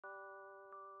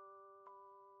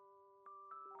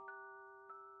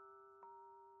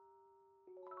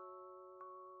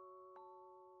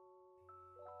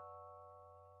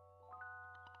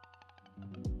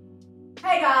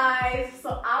Hey guys,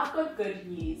 so I've got good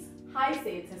news.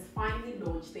 Hisense has finally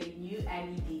launched their new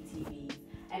LED TVs,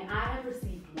 and I have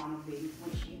received one of them,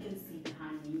 which you can see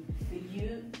behind me, the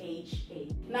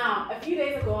U8H. Now, a few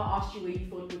days ago I asked you where you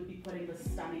thought we'd be putting this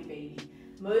stunning baby.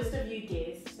 Most of you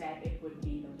guessed that it would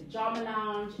be the pajama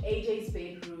lounge, AJ's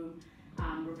bedroom,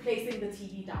 replacing the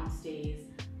TV downstairs,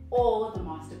 or the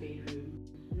master bedroom.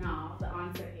 Now, the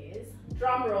answer is,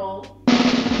 drum roll,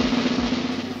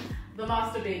 the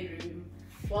master bedroom.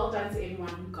 Well done to everyone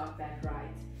who got that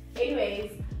right.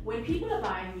 Anyways, when people are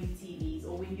buying new TVs,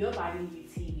 or when you're buying a new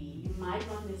TV, you might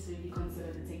not necessarily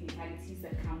consider the technicalities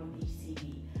that come with each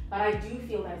TV. But I do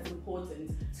feel that it's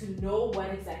important to know what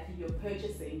exactly you're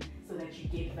purchasing so that you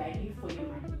get value for your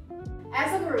money.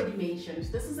 As I've already mentioned,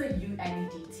 this is a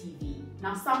ULED TV.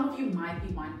 Now, some of you might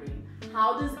be wondering,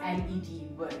 how does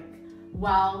LED work?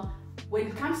 Well, when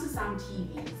it comes to some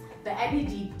TVs, the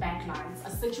LED backlights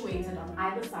are situated on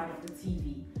either side of the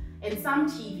TV. In some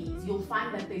TVs, you'll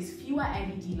find that there's fewer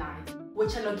LED lights,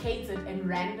 which are located in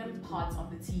random parts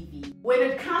of the TV. When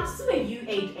it comes to the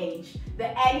U8H, the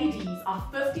LEDs are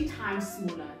 50 times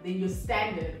smaller than your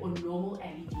standard or normal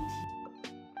LED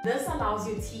TV. This allows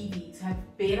your TV to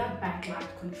have better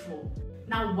backlight control.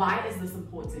 Now, why is this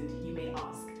important, you may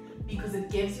ask? Because it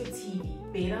gives your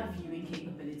TV better viewing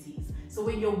capabilities. So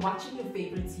when you're watching your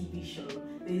favorite TV show,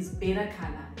 there's better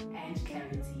color and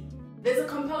clarity. There's a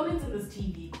component in this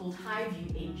TV called High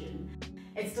View Engine.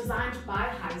 It's designed by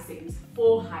Hisense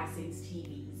for Hisense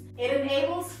TVs. It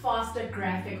enables faster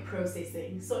graphic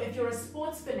processing. So if you're a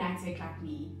sports fanatic like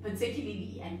me,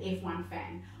 particularly an F1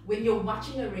 fan, when you're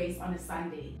watching a race on a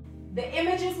Sunday, the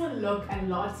images will look a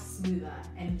lot smoother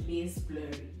and less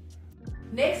blurry.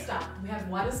 Next up, we have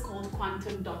what is called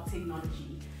quantum dot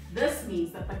technology. This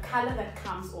means that the color that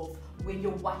comes off when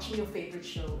you're watching your favorite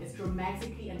show is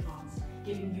dramatically enhanced,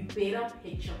 giving you better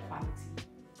picture quality.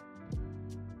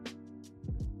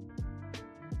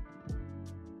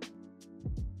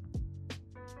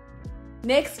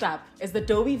 Next up is the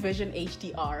Dolby Vision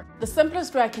HDR. The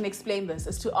simplest way I can explain this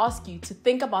is to ask you to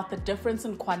think about the difference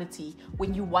in quality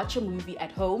when you watch a movie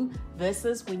at home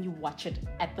versus when you watch it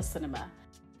at the cinema.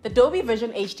 The Dolby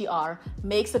Vision HDR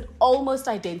makes it almost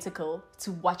identical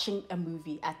to watching a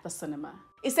movie at the cinema.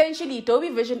 Essentially, Dolby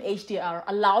Vision HDR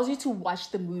allows you to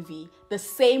watch the movie the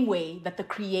same way that the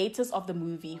creators of the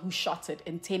movie who shot it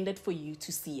intended for you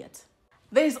to see it.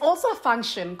 There is also a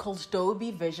function called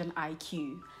Dolby Vision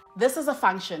IQ. This is a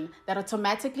function that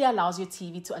automatically allows your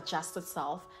TV to adjust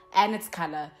itself and its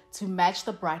color to match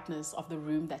the brightness of the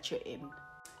room that you're in.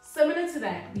 Similar to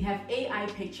that, we have AI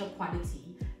picture quality.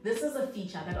 This is a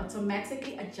feature that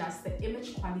automatically adjusts the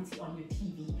image quality on your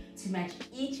TV to match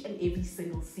each and every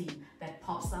single scene that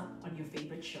pops up on your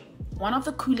favorite show. One of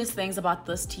the coolest things about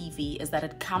this TV is that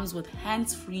it comes with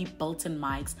hands-free built-in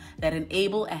mics that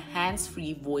enable a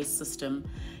hands-free voice system.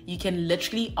 You can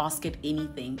literally ask it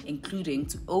anything, including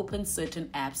to open certain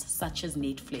apps such as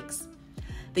Netflix.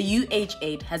 The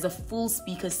U8H has a full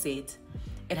speaker set.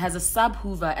 It has a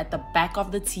subwoofer at the back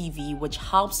of the TV, which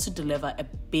helps to deliver a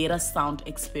better sound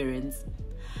experience.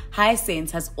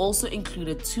 Hisense has also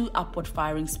included 2 upward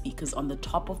firing speakers on the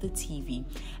top of the TV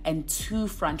and 2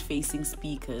 front-facing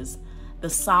speakers. The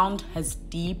sound has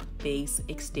deep bass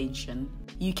extension.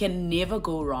 You can never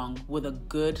go wrong with a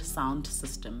good sound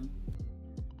system.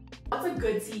 What's a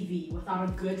good TV without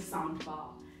a good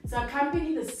soundbar? To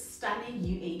accompany the stunning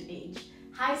U8H,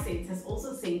 Hisense has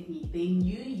also sent me their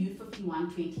new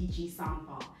U5120G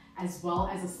soundbar, as well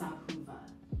as a subwoofer.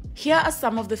 Here are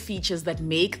some of the features that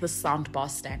make the soundbar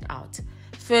stand out.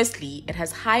 Firstly, it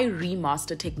has high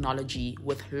remaster technology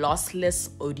with lossless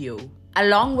audio.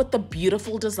 Along with the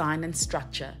beautiful design and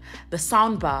structure, the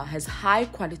soundbar has high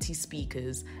quality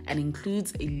speakers and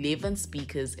includes 11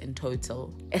 speakers in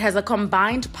total. It has a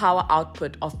combined power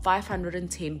output of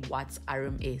 510 watts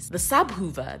RMS. The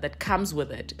subwoofer that comes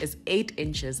with it is 8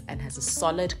 inches and has a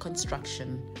solid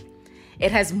construction.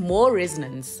 It has more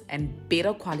resonance and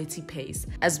better quality bass,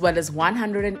 as well as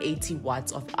 180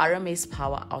 watts of RMS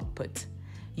power output.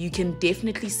 You can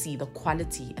definitely see the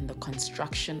quality and the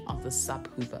construction of the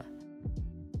subwoofer.